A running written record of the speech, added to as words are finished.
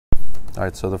All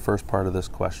right, so the first part of this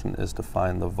question is to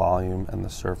find the volume and the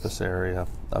surface area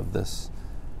of this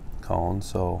cone.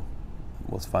 So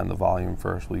let's find the volume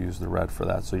first. We'll use the red for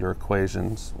that. So your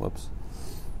equations,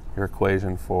 your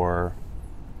equation for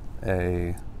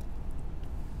a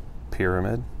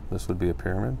pyramid, this would be a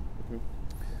pyramid.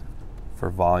 For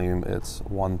volume, it's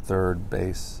 1/3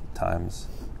 base times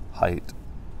height.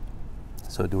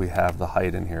 So do we have the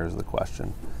height in here is the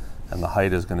question. And the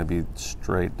height is going to be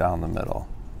straight down the middle.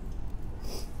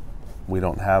 We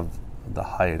don't have the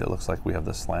height. It looks like we have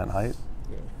the slant height,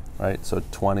 right? So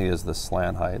 20 is the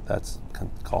slant height. That's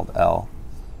called L.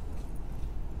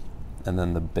 And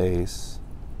then the base.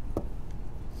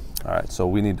 All right, so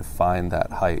we need to find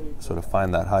that height. So to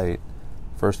find that height,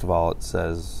 first of all, it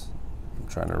says, I'm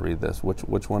trying to read this.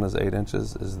 Which one is 8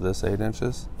 inches? Is this 8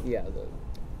 inches? Yeah,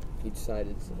 each side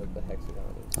is like the hexagon.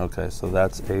 Okay, so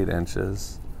that's 8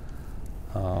 inches.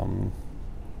 All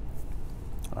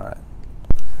right.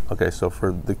 Okay, so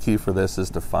for the key for this is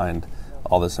to find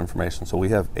all this information. So we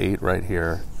have 8 right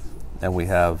here, and we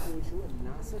have,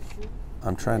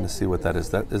 I'm trying to see what that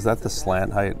is. Is that the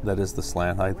slant height? That is the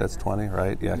slant height. That's 20,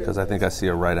 right? Yeah, because I think I see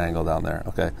a right angle down there.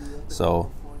 Okay, so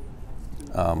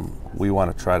we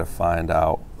want to try to find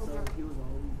out,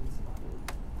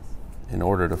 in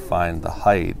order to find the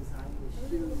height,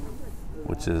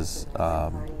 which is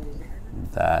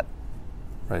that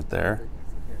right there.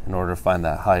 In order to find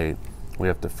that height, we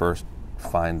have to first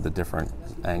find the different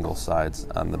angle sides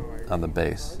on the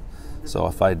base. So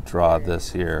if I draw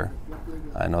this here,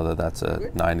 I know that that's a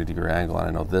 90-degree angle, and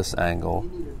I know this angle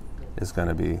is going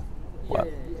to be what?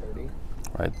 30.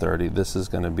 Right, 30. This is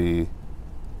going to be,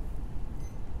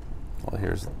 well,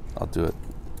 I'll do it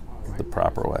the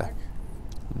proper way.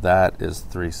 That is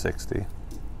 360.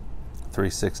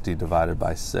 360 divided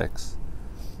by 6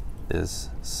 is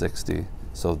 60.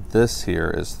 So this here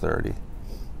is 30.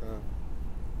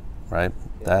 Right?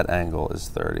 Yeah. That angle is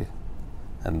 30.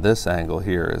 And this angle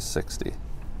here is 60.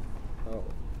 Oh.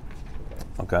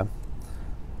 Okay?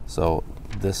 So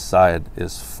this side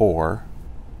is 4.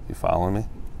 You following me?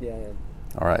 Yeah, yeah.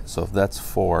 All right, so if that's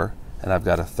 4, and I've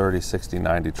got a 30, 60,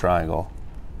 90 triangle,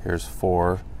 here's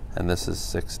 4, and this is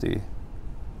 60,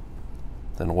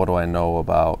 then what do I know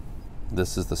about,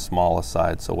 this is the smallest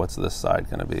side, so what's this side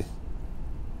going to be?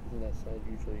 And that side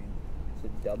usually, is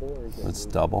it double or is it? It's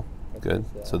double. Good.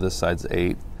 So this side's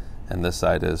 8, and this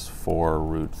side is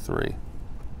 4√3.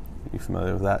 You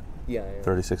familiar with that? Yeah.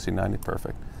 30, 60, 90,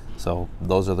 perfect. So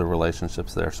those are the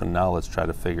relationships there. So now let's try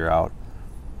to figure out,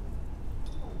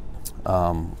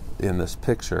 in this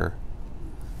picture,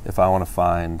 if I want to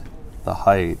find the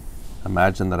height,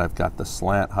 imagine that I've got the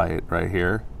slant height right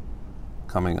here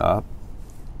coming up,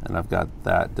 and I've got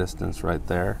that distance right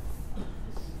there.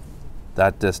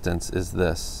 That distance is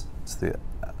this. It's the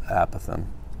apothem.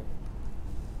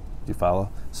 Do you follow?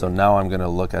 So now I'm going to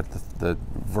look at the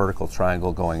vertical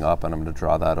triangle going up, and I'm going to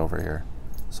draw that over here.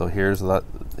 So here's the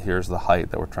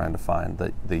height that we're trying to find,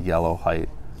 the yellow height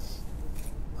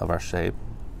of our shape.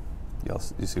 You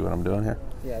see what I'm doing here?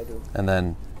 Yeah, I do. And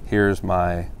then here's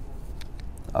my,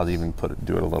 I'll even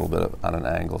do it a little bit on an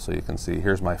angle so you can see.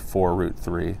 Here's my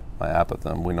 4√3, my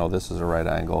apothem. We know this is a right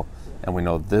angle, and we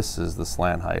know this is the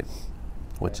slant height,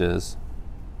 which is?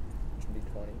 Which would be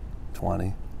 20.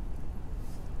 20.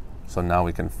 So now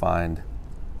we can find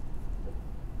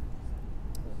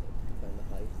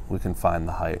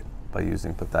the height by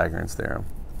using Pythagorean's theorem.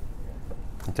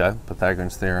 Okay,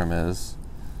 Pythagorean's theorem is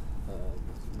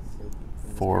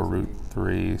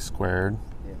 4√3 squared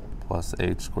plus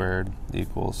h squared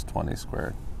equals 20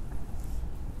 squared.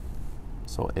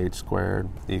 So h squared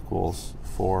equals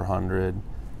 400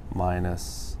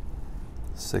 minus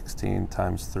 16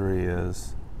 times 3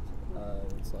 is?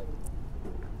 It's like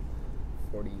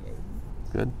 48.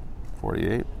 Good,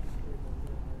 48.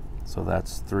 So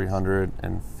that's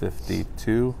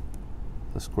 352,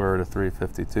 the square root of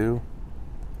 352. You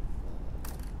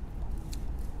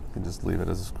can just leave it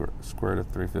as a square root of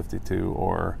 352,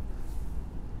 or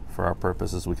for our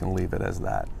purposes, we can leave it as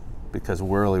that, because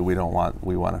really we want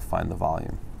to find the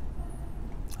volume.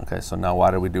 Okay, so now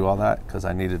why did we do all that? Because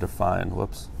I needed to find,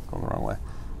 whoops, going the wrong way.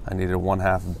 I needed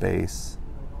 1/2 base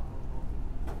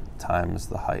times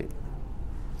the height.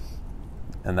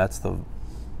 And that's the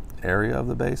area of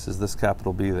the base. Is this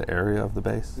capital B the area of the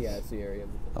base? Yeah, it's the area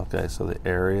of the base. Okay, so the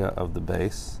area of the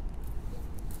base.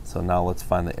 So now let's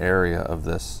find the area of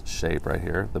this shape right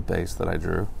here, the base that I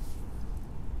drew.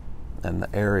 And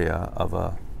the area of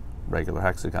a regular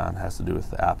hexagon has to do with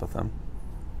the apothem,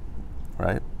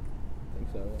 right? I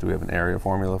think so. Do we have an area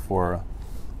formula for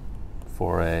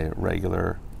a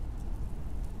regular?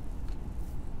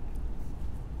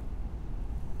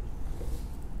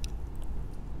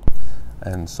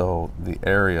 And so the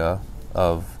area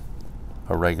of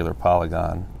a regular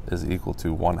polygon is equal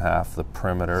to 1/2 the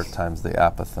perimeter times the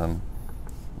apothem.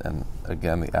 And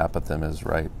again, the apothem is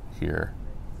right here.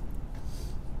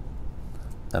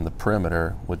 And the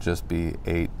perimeter would just be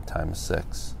 8 times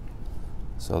 6.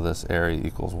 So this area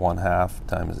equals 1/2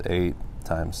 times 8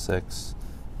 times 6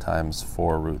 times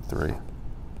 4 root 3.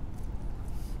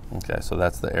 Okay, so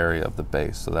that's the area of the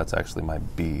base. So that's actually my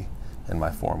B in my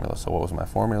formula. So what was my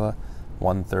formula?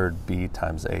 1/3 B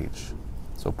times H.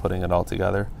 So putting it all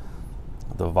together,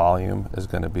 the volume is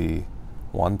going to be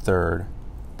 1/3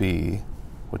 B,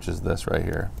 which is this right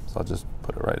here. So I'll just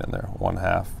put it right in there.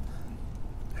 1/2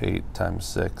 8 times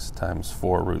 6 times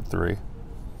 4 root 3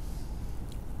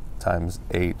 times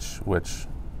H, which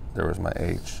there was my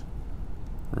H,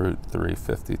 root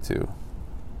 352.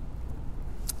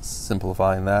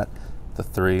 Simplifying that, the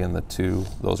 3 and the 2,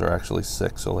 those are actually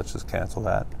 6, so let's just cancel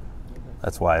that.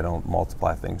 That's why I don't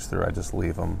multiply things through. I just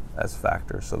leave them as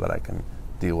factors so that I can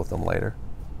deal with them later.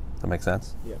 Does that make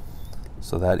sense? Yeah.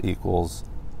 So that equals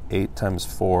 8 times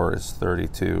 4 is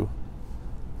 32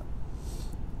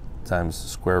 times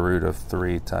square root of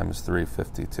 3 times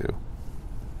 352.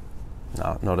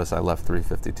 Now, notice I left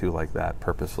 352 like that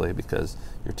purposefully because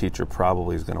your teacher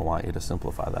probably is going to want you to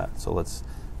simplify that. So let's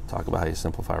talk about how you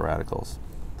simplify radicals.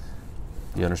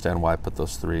 You understand why I put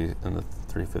those 3 and the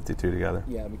 352 together?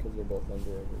 Yeah, because they're both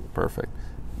under over. Perfect.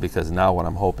 Because now what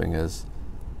I'm hoping is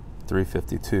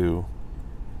 352,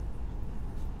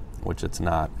 which it's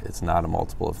not a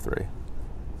multiple of 3.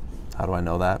 How do I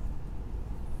know that?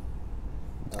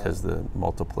 Because the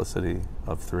multiplicity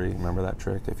of 3, remember that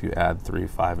trick? If you add 3,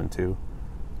 5, and 2,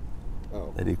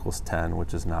 it equals 10,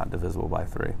 which is not divisible by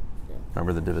 3. Yeah.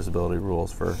 Remember the divisibility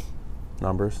rules for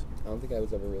numbers? I don't think I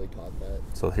was ever really taught that.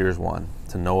 So here's one.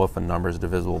 To know if a number is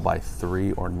divisible by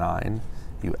 3 or 9,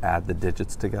 you add the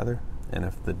digits together, and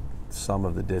if the sum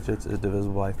of the digits is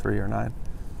divisible by 3 or 9,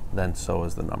 then so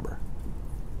is the number.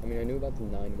 I mean, I knew about the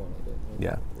 9 one. I didn't.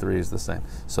 Yeah, 3 is the same.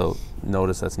 So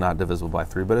notice that's not divisible by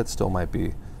 3, but it still might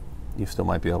be, you still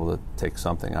might be able to take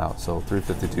something out. So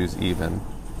 352 is even.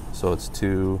 So it's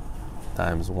 2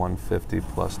 times 150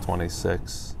 plus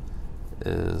 26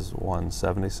 is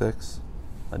 176.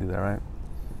 Did I do that right?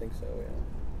 I think so, yeah.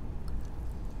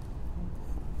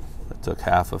 I took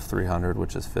half of 300,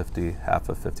 which is 50, half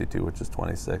of 52, which is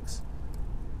 26.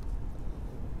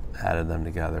 Added them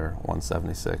together,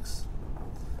 176.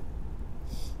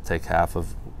 Take half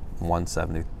of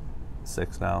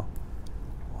 176 now.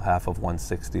 Half of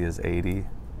 160 is 80.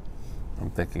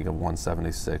 I'm thinking of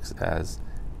 176 as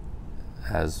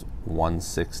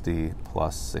 160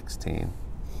 plus 16,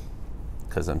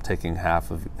 because I'm taking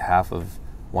half of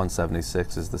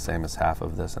 176 is the same as half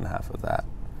of this and half of that.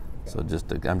 Okay. So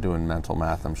just I'm doing mental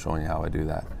math. I'm showing you how I do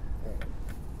that. Okay.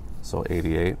 So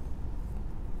 88,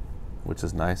 which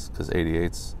is nice because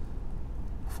 88's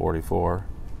 44.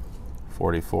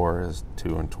 44 is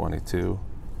 2 and 22.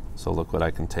 So look what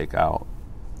I can take out.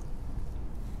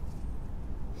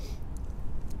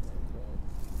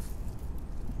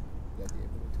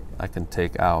 I can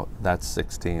take out, that's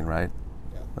 16, right?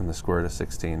 Yeah. And the square root of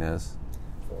 16 is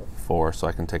 4. 4. So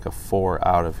I can take a 4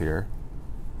 out of here,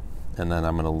 and then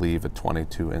I'm going to leave a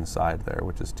 22 inside there,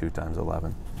 which is 2 times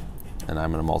 11. And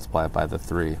I'm going to multiply it by the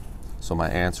 3. So my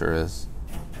answer is,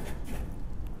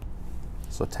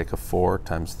 so take a 4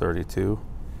 times 32.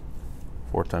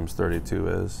 4 times 32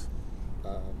 is?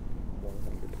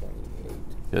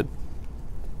 128. Good.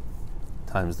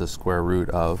 Times the square root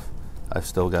of, I've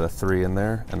still got a 3 in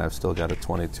there, and I've still got a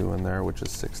 22 in there, which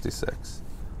is 66.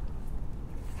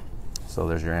 So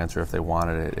there's your answer if they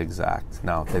wanted it exact.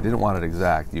 Now, if they didn't want it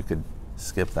exact, you could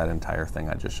skip that entire thing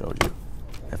I just showed you.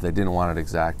 If they didn't want it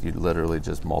exact, you'd literally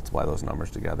just multiply those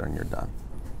numbers together and you're done.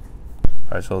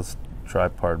 All right, so let's try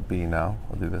part B now.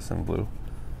 I'll do this in blue.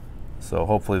 So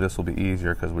hopefully this will be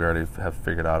easier because we already have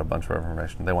figured out a bunch of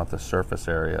information. They want the surface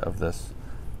area of this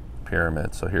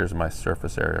pyramid. So here's my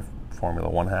surface area formula.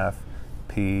 1/2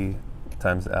 P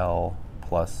times L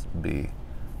plus B.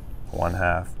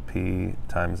 1/2 P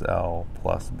times L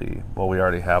plus B. Well, we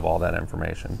already have all that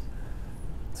information.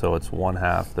 So it's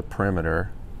 1/2 the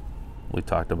perimeter we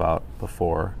talked about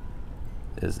before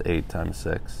is 8 times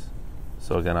 6.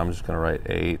 So again, I'm just going to write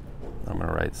 8. I'm going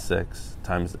to write 6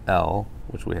 times L,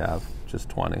 which we have, which is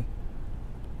 20,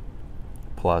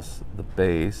 plus the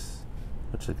base,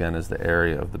 which again is the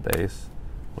area of the base,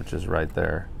 which is right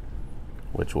there,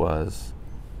 which was,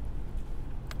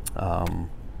 well,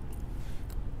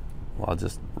 I'll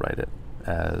just write it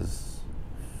as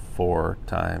 4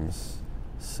 times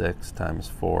 6 times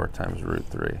 4 times root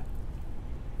 3.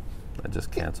 I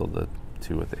just canceled the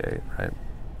 2 with the 8, right?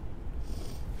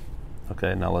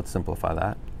 Okay, now let's simplify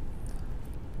that.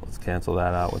 Let's cancel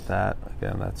that out with that.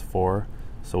 Again, that's 4.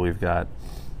 So we've got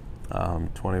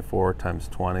 24 times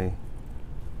 20.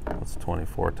 What's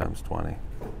 24 times 20?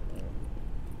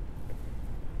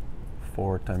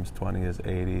 4 times 20 is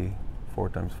 80. 4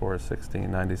 times 4 is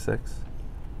 16. 96?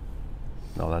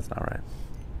 No, that's not right.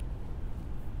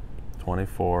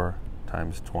 24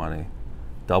 times 20.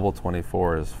 Double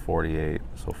 24 is 48,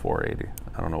 so 480.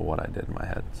 I don't know what I did in my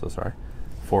head, so sorry.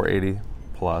 480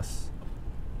 plus,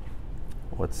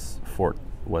 what's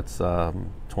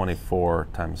 24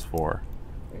 times 4?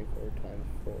 24 times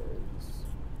 4 is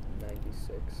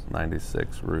 96.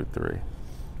 96 root 3.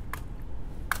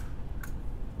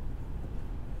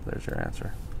 There's your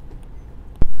answer.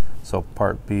 So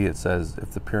part B, it says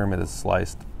if the pyramid is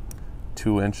sliced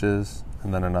 2 inches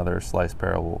and then another slice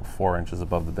parallel 4 inches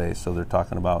above the base. So they're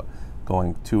talking about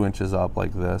going 2 inches up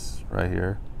like this right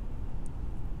here.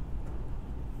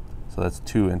 So that's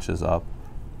 2 inches up.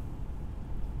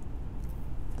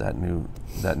 That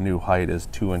new height is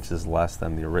 2 inches less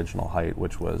than the original height,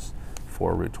 which was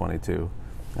 4 root 22.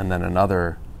 And then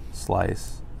another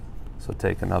slice. So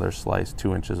take another slice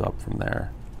 2 inches up from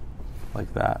there,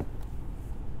 like that.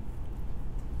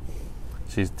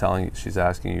 She's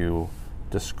asking you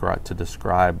to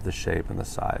describe the shape and the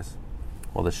size.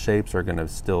 Well, the shapes are going to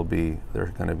still be, they're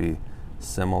going to be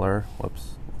similar.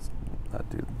 Whoops, that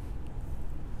dude.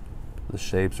 The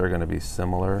shapes are going to be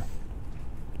similar,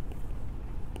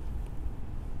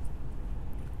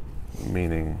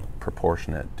 meaning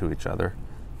proportionate to each other.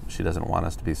 She doesn't want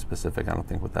us to be specific, I don't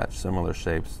think, with that. Similar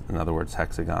shapes, in other words,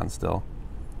 hexagon still,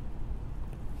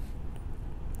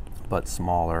 but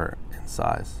smaller in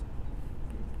size.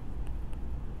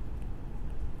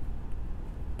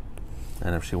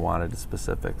 And if she wanted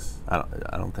specifics, I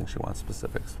don't think she wants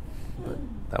specifics, but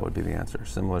that would be the answer.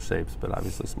 Similar shapes, but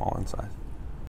obviously small in size.